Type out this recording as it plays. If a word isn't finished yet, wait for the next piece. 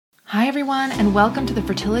Hi, everyone, and welcome to the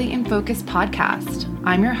Fertility in Focus podcast.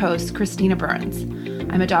 I'm your host, Christina Burns.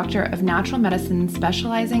 I'm a doctor of natural medicine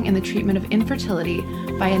specializing in the treatment of infertility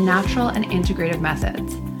via natural and integrative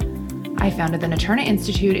methods. I founded the Naterna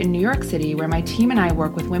Institute in New York City, where my team and I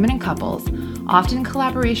work with women and couples, often in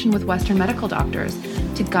collaboration with Western medical doctors,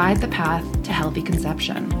 to guide the path to healthy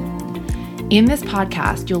conception. In this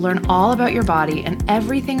podcast, you'll learn all about your body and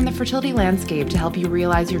everything in the fertility landscape to help you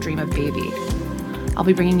realize your dream of baby. I'll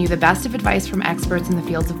be bringing you the best of advice from experts in the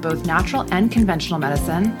fields of both natural and conventional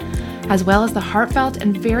medicine, as well as the heartfelt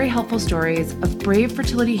and very helpful stories of brave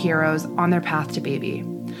fertility heroes on their path to baby.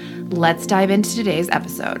 Let's dive into today's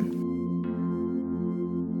episode.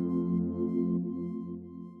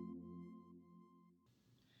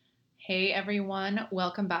 Hey everyone,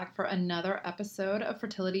 welcome back for another episode of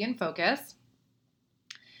Fertility in Focus.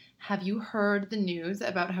 Have you heard the news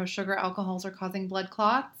about how sugar alcohols are causing blood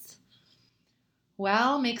clots?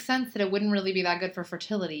 Well, makes sense that it wouldn't really be that good for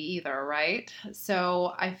fertility either, right?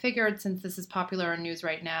 So I figured since this is popular in news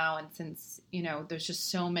right now, and since, there's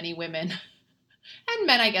just so many women, and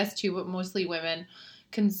men I guess too, but mostly women,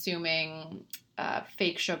 consuming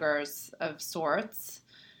fake sugars of sorts,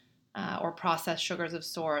 or processed sugars of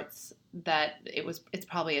sorts, that it's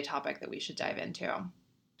probably a topic that we should dive into.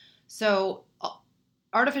 So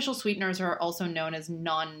artificial sweeteners are also known as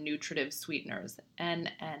non-nutritive sweeteners,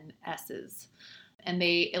 NNSs. And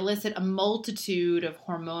they elicit a multitude of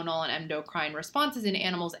hormonal and endocrine responses in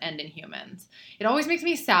animals and in humans. It always makes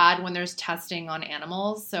me sad when there's testing on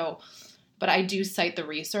animals, but I do cite the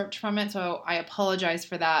research from it, so I apologize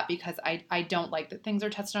for that because I don't like that things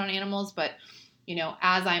are tested on animals, but,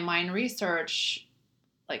 as I mine research,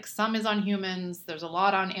 like some is on humans, there's a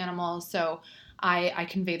lot on animals, so I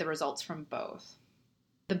convey the results from both.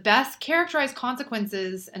 The best characterized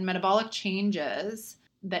consequences and metabolic changes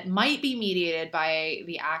that might be mediated by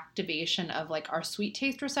the activation of our sweet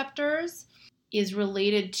taste receptors is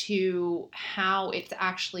related to how it's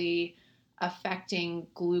actually affecting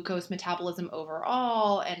glucose metabolism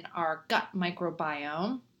overall and our gut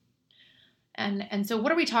microbiome. And so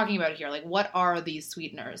what are we talking about here? What are these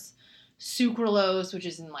sweeteners? Sucralose, which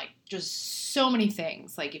is in just so many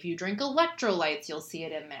things. If you drink electrolytes, you'll see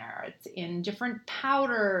it in there. It's in different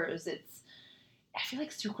powders. I feel like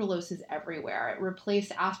sucralose is everywhere. It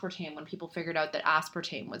replaced aspartame when people figured out that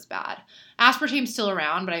aspartame was bad. Aspartame's still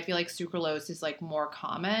around, but I feel like sucralose is more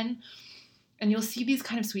common. And you'll see these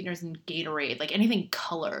kind of sweeteners in Gatorade, anything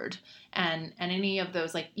colored, and any of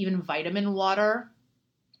those, even vitamin water.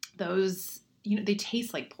 Those, they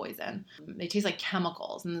taste like poison. They taste like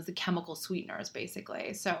chemicals, and there's the chemical sweeteners,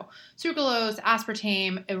 basically. So sucralose,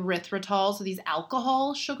 aspartame, erythritol, so these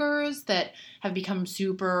alcohol sugars that have become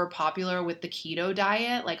super popular with the keto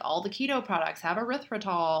diet, all the keto products have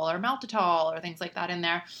erythritol or maltitol or things like that in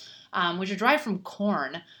there, which are derived from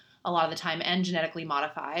corn a lot of the time and genetically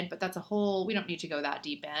modified, but that's we don't need to go that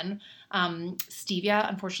deep in. Stevia,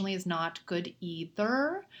 unfortunately, is not good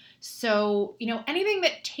either. So, anything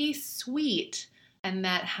that tastes sweet and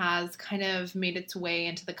that has kind of made its way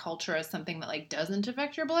into the culture as something that doesn't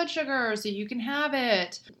affect your blood sugar, so you can have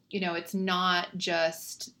it. It's not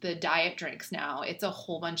just the diet drinks now. It's a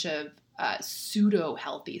whole bunch of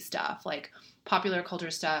pseudo-healthy stuff, popular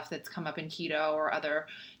culture stuff that's come up in keto or other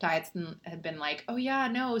diets and have been oh yeah,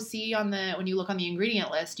 no, see when you look on the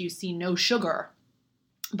ingredient list, you see no sugar,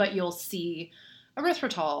 but you'll see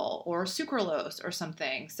erythritol or sucralose or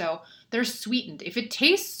something. So they're sweetened. If it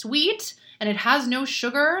tastes sweet and it has no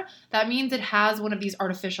sugar, that means it has one of these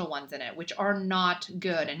artificial ones in it, which are not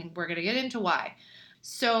good. And we're going to get into why.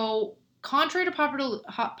 So contrary to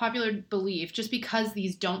popular belief, just because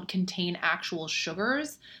these don't contain actual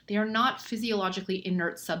sugars, they are not physiologically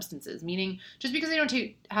inert substances, meaning just because they don't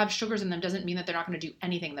have sugars in them doesn't mean that they're not going to do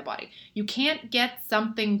anything in the body. You can't get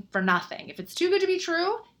something for nothing. If it's too good to be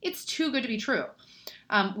true, it's too good to be true.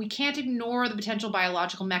 We can't ignore the potential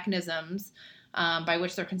biological mechanisms by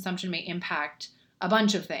which their consumption may impact a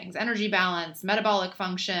bunch of things: energy balance, metabolic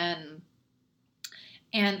function.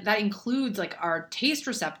 And that includes our taste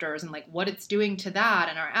receptors and what it's doing to that,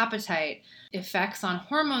 and our appetite, effects on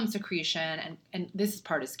hormone secretion, and this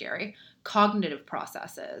part is scary, cognitive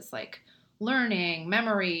processes like learning,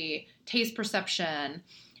 memory, taste perception,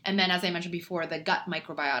 and then, as I mentioned before, the gut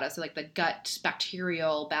microbiota, so the gut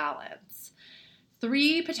bacterial balance.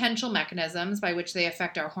 3 potential mechanisms by which they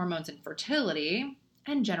affect our hormones and fertility,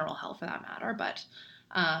 and general health for that matter, but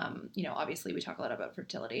obviously we talk a lot about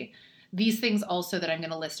fertility. These things also that I'm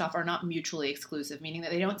going to list off are not mutually exclusive, meaning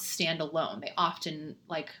that they don't stand alone. They often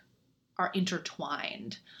are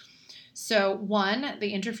intertwined. So one, they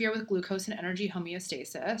interfere with glucose and energy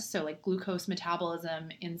homeostasis. So like glucose metabolism,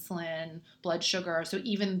 insulin, blood sugar. So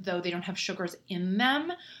even though they don't have sugars in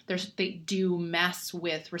them, they do mess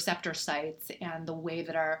with receptor sites and the way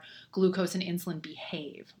that our glucose and insulin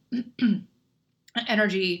behave.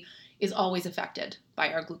 Energy is always affected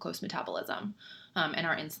by our glucose metabolism and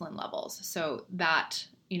our insulin levels. So that,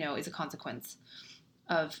 is a consequence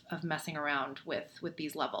of messing around with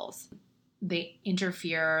these levels.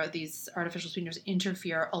 These artificial sweeteners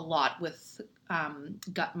interfere a lot with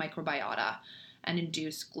gut microbiota and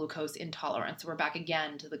induce glucose intolerance. So we're back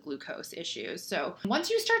again to the glucose issues. So once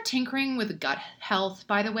you start tinkering with gut health,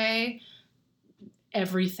 by the way,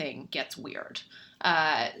 everything gets weird.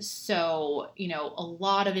 So, a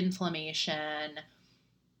lot of inflammation.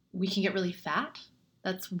 We can get really fat.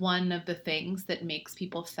 That's one of the things that makes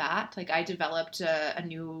people fat. Like I developed a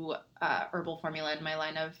new herbal formula in my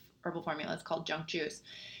line of herbal formula. It's called Junk Juice,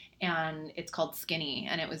 and it's called Skinny,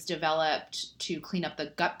 and it was developed to clean up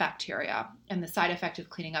the gut bacteria. And the side effect of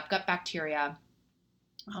cleaning up gut bacteria,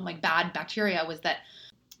 like bad bacteria, was that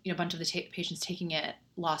a bunch of the patients taking it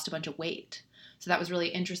lost a bunch of weight. So that was really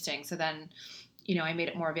interesting. So then, I made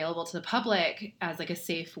it more available to the public as like a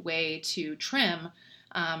safe way to trim.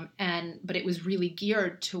 But it was really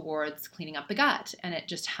geared towards cleaning up the gut, and it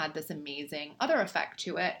just had this amazing other effect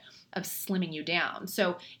to it of slimming you down.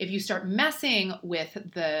 So if you start messing with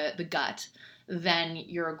the gut, then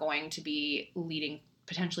you're going to be leading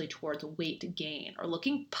potentially towards weight gain or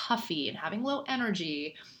looking puffy and having low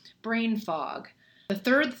energy, brain fog. The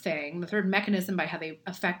third mechanism by how they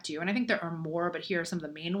affect you, and I think there are more, but here are some of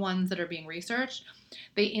the main ones that are being researched.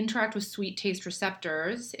 They interact with sweet taste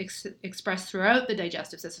receptors expressed throughout the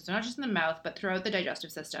digestive system, so not just in the mouth, but throughout the digestive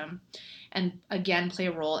system, and again play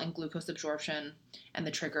a role in glucose absorption and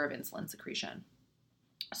the trigger of insulin secretion.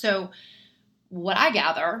 So what I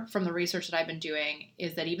gather from the research that I've been doing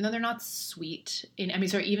is that even though they're not sweet,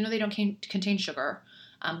 even though they don't contain sugar,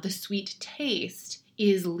 the sweet taste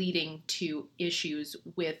is leading to issues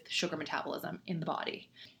with sugar metabolism in the body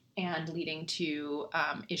and leading to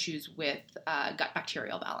issues with gut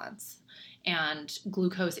bacterial balance. And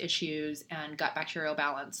glucose issues and gut bacterial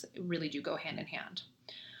balance really do go hand in hand.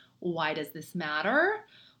 Why does this matter?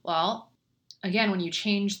 Well, again, when you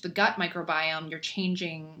change the gut microbiome, you're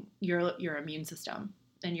changing your immune system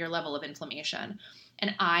and your level of inflammation.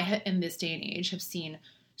 And I, in this day and age, have seen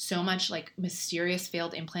so much like mysterious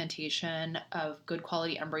failed implantation of good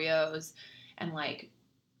quality embryos and like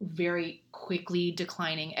very quickly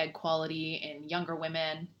declining egg quality in younger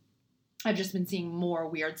women. I've just been seeing more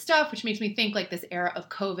weird stuff, which makes me think like this era of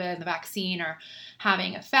COVID and the vaccine are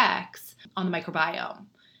having effects on the microbiome.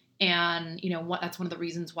 And, that's one of the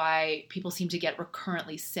reasons why people seem to get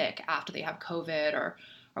recurrently sick after they have COVID or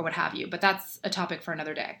what have you. But that's a topic for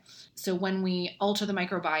another day. So when we alter the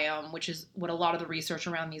microbiome, which is what a lot of the research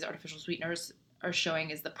around these artificial sweeteners are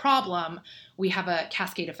showing is the problem, we have a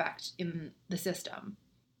cascade effect in the system.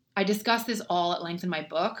 I discuss this all at length in my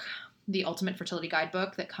book, The Ultimate Fertility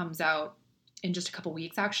Guidebook, that comes out in just a couple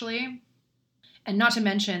weeks, actually. And not to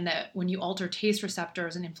mention that when you alter taste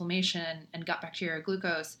receptors and inflammation and gut bacteria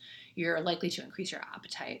glucose, you're likely to increase your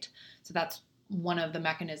appetite. So that's one of the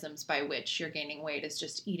mechanisms by which you're gaining weight is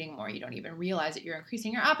just eating more. You don't even realize that you're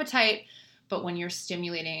increasing your appetite, but when you're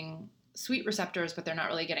stimulating sweet receptors, but they're not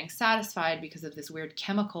really getting satisfied because of this weird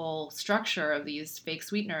chemical structure of these fake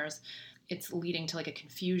sweeteners, it's leading to like a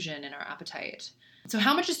confusion in our appetite. So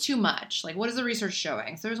how much is too much? Like, what is the research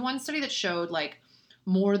showing? So there's one study that showed like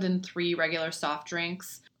more than 3 regular soft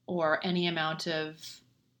drinks or any amount of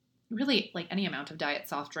diet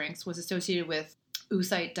soft drinks was associated with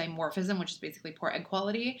oocyte dimorphism, which is basically poor egg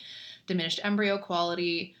quality, diminished embryo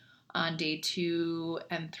quality on day 2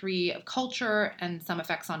 and 3 of culture, and some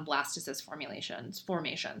effects on blastocyst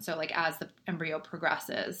formation. So like as the embryo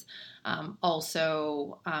progresses,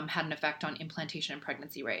 also had an effect on implantation and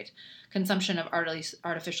pregnancy rate. Consumption of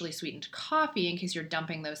artificially sweetened coffee, in case you're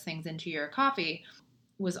dumping those things into your coffee,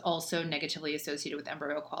 was also negatively associated with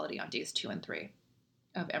embryo quality on days 2 and 3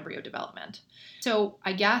 of embryo development. So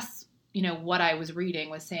I guess, what I was reading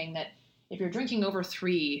was saying that if you're drinking over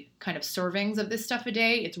 3 kind of servings of this stuff a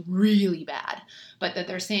day, it's really bad. But that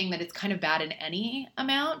they're saying that it's kind of bad in any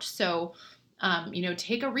amount. So,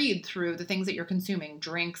 take a read through the things that you're consuming,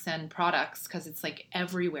 drinks and products, because it's like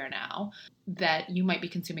everywhere now that you might be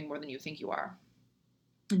consuming more than you think you are.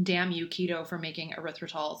 And damn you, keto, for making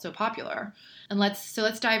erythritol so popular. And let's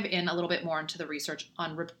dive in a little bit more into the research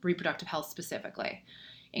on reproductive health specifically.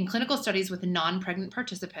 In clinical studies with non-pregnant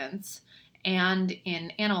participants and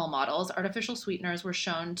in animal models, artificial sweeteners were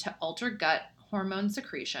shown to alter gut hormone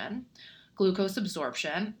secretion, glucose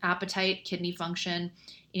absorption, appetite, kidney function,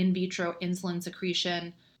 in vitro insulin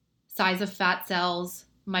secretion, size of fat cells,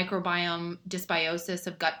 microbiome dysbiosis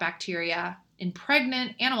of gut bacteria. In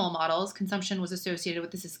pregnant animal models, consumption was associated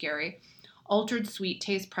with, this is scary, altered sweet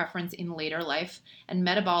taste preference in later life, and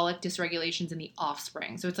metabolic dysregulations in the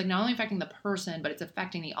offspring. So it's like not only affecting the person, but it's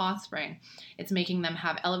affecting the offspring. It's making them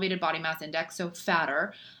have elevated body mass index, so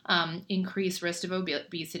fatter, increased risk of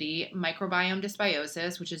obesity, microbiome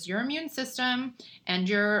dysbiosis, which is your immune system and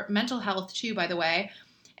your mental health too, by the way,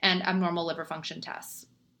 and abnormal liver function tests.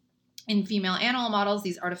 In female animal models,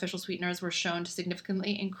 these artificial sweeteners were shown to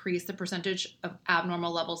significantly increase the percentage of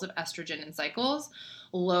abnormal levels of estrogen in cycles,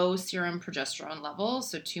 low serum progesterone levels,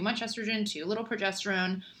 so too much estrogen, too little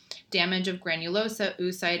progesterone, damage of granulosa,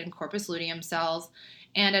 oocyte, and corpus luteum cells,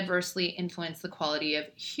 and adversely influence the quality of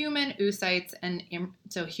human oocytes, and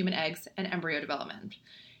so human eggs, and embryo development.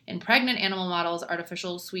 In pregnant animal models,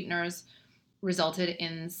 artificial sweeteners resulted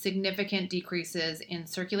in significant decreases in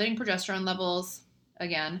circulating progesterone levels,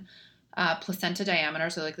 again, placenta diameter,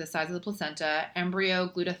 so like the size of the placenta, embryo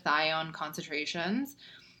glutathione concentrations,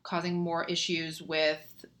 causing more issues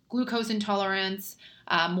with glucose intolerance,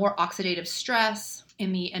 more oxidative stress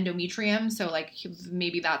in the endometrium. So like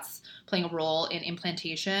maybe that's playing a role in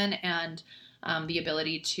implantation and the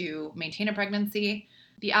ability to maintain a pregnancy.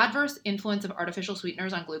 The adverse influence of artificial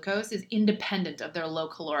sweeteners on glucose is independent of their low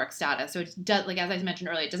caloric status. So it does, like as I mentioned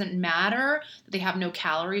earlier, it doesn't matter that they have no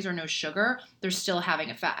calories or no sugar, they're still having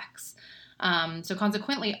effects. So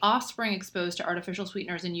consequently, offspring exposed to artificial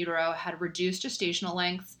sweeteners in utero had reduced gestational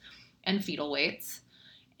lengths and fetal weights,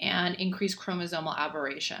 and increased chromosomal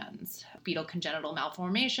aberrations, fetal congenital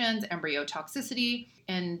malformations, embryo toxicity,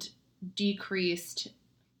 and decreased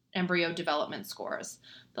embryo development scores.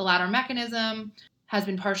 The latter mechanism has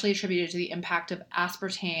been partially attributed to the impact of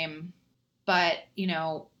aspartame, but,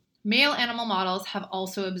 male animal models have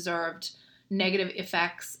also observed negative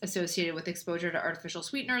effects associated with exposure to artificial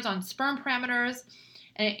sweeteners on sperm parameters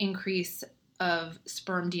and an increase of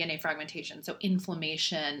sperm DNA fragmentation, so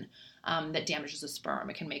inflammation that damages the sperm.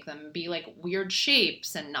 It can make them be like weird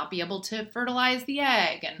shapes and not be able to fertilize the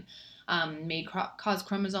egg, and may cause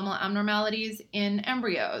chromosomal abnormalities in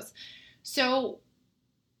embryos. So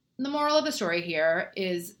the moral of the story here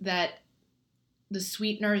is that the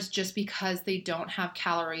sweeteners, just because they don't have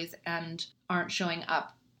calories and aren't showing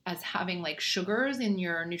up as having like sugars in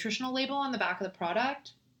your nutritional label on the back of the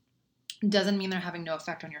product, doesn't mean they're having no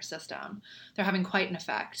effect on your system. They're having quite an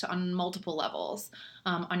effect on multiple levels,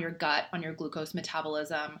 on your gut, on your glucose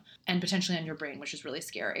metabolism, and potentially on your brain, which is really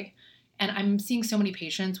scary. And I'm seeing so many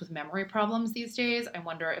patients with memory problems these days. I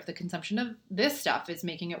wonder if the consumption of this stuff is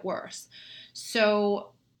making it worse.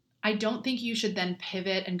 So I don't think you should then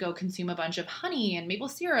pivot and go consume a bunch of honey and maple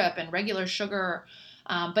syrup and regular sugar.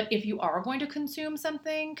 But if you are going to consume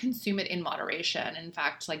something, consume it in moderation. In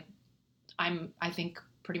fact, I think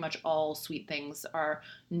pretty much all sweet things are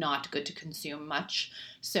not good to consume much.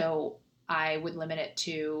 So I would limit it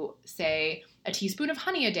to, say, a teaspoon of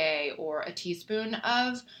honey a day, or a teaspoon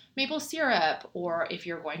of maple syrup, or if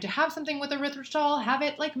you're going to have something with erythritol, have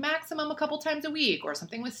it like maximum a couple times a week, or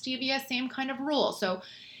something with stevia, same kind of rule. So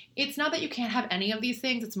it's not that you can't have any of these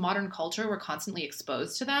things. It's modern culture. We're constantly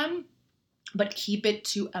exposed to them, but keep it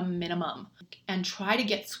to a minimum and try to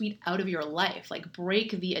get sweet out of your life. Like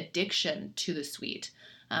break the addiction to the sweet,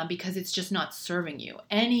 because it's just not serving you,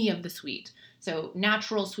 any of the sweet. So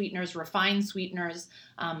natural sweeteners, refined sweeteners,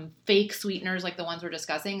 fake sweeteners like the ones we're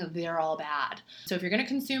discussing, they're all bad. So if you're going to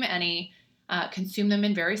consume any, consume them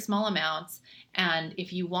in very small amounts. And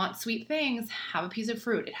if you want sweet things, have a piece of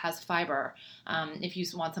fruit. It has fiber. If you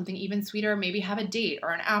want something even sweeter, maybe have a date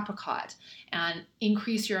or an apricot, and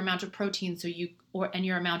increase your amount of protein and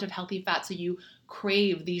your amount of healthy fat so you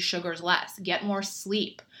crave these sugars less. Get more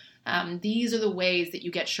sleep. These are the ways that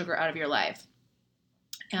you get sugar out of your life.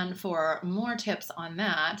 And for more tips on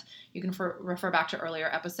that, you can refer back to earlier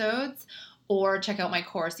episodes, or check out my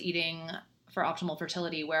course, Eating for Optimal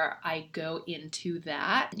Fertility, where I go into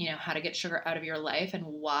that, how to get sugar out of your life and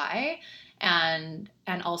why. And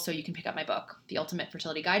also you can pick up my book, The Ultimate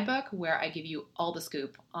Fertility Guidebook, where I give you all the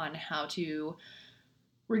scoop on how to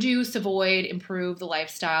reduce, avoid, improve the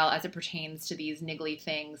lifestyle as it pertains to these niggly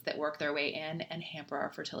things that work their way in and hamper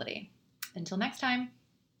our fertility. Until next time.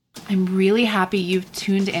 I'm really happy you've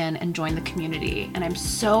tuned in and joined the community, and I'm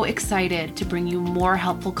so excited to bring you more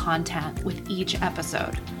helpful content with each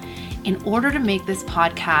episode. In order to make this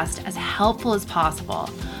podcast as helpful as possible,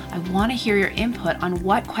 I want to hear your input on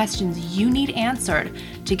what questions you need answered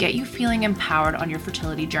to get you feeling empowered on your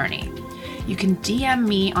fertility journey. You can DM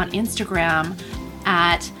me on Instagram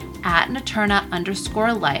at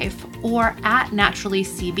 @Naturna_life, or at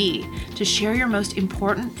naturallycb to share your most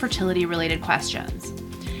important fertility-related questions.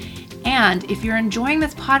 And if you're enjoying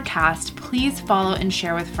this podcast, please follow and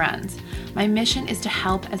share with friends. My mission is to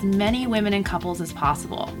help as many women and couples as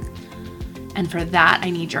possible. And for that, I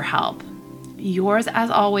need your help. Yours, as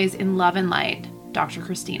always, in love and light, Dr.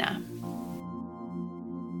 Christina.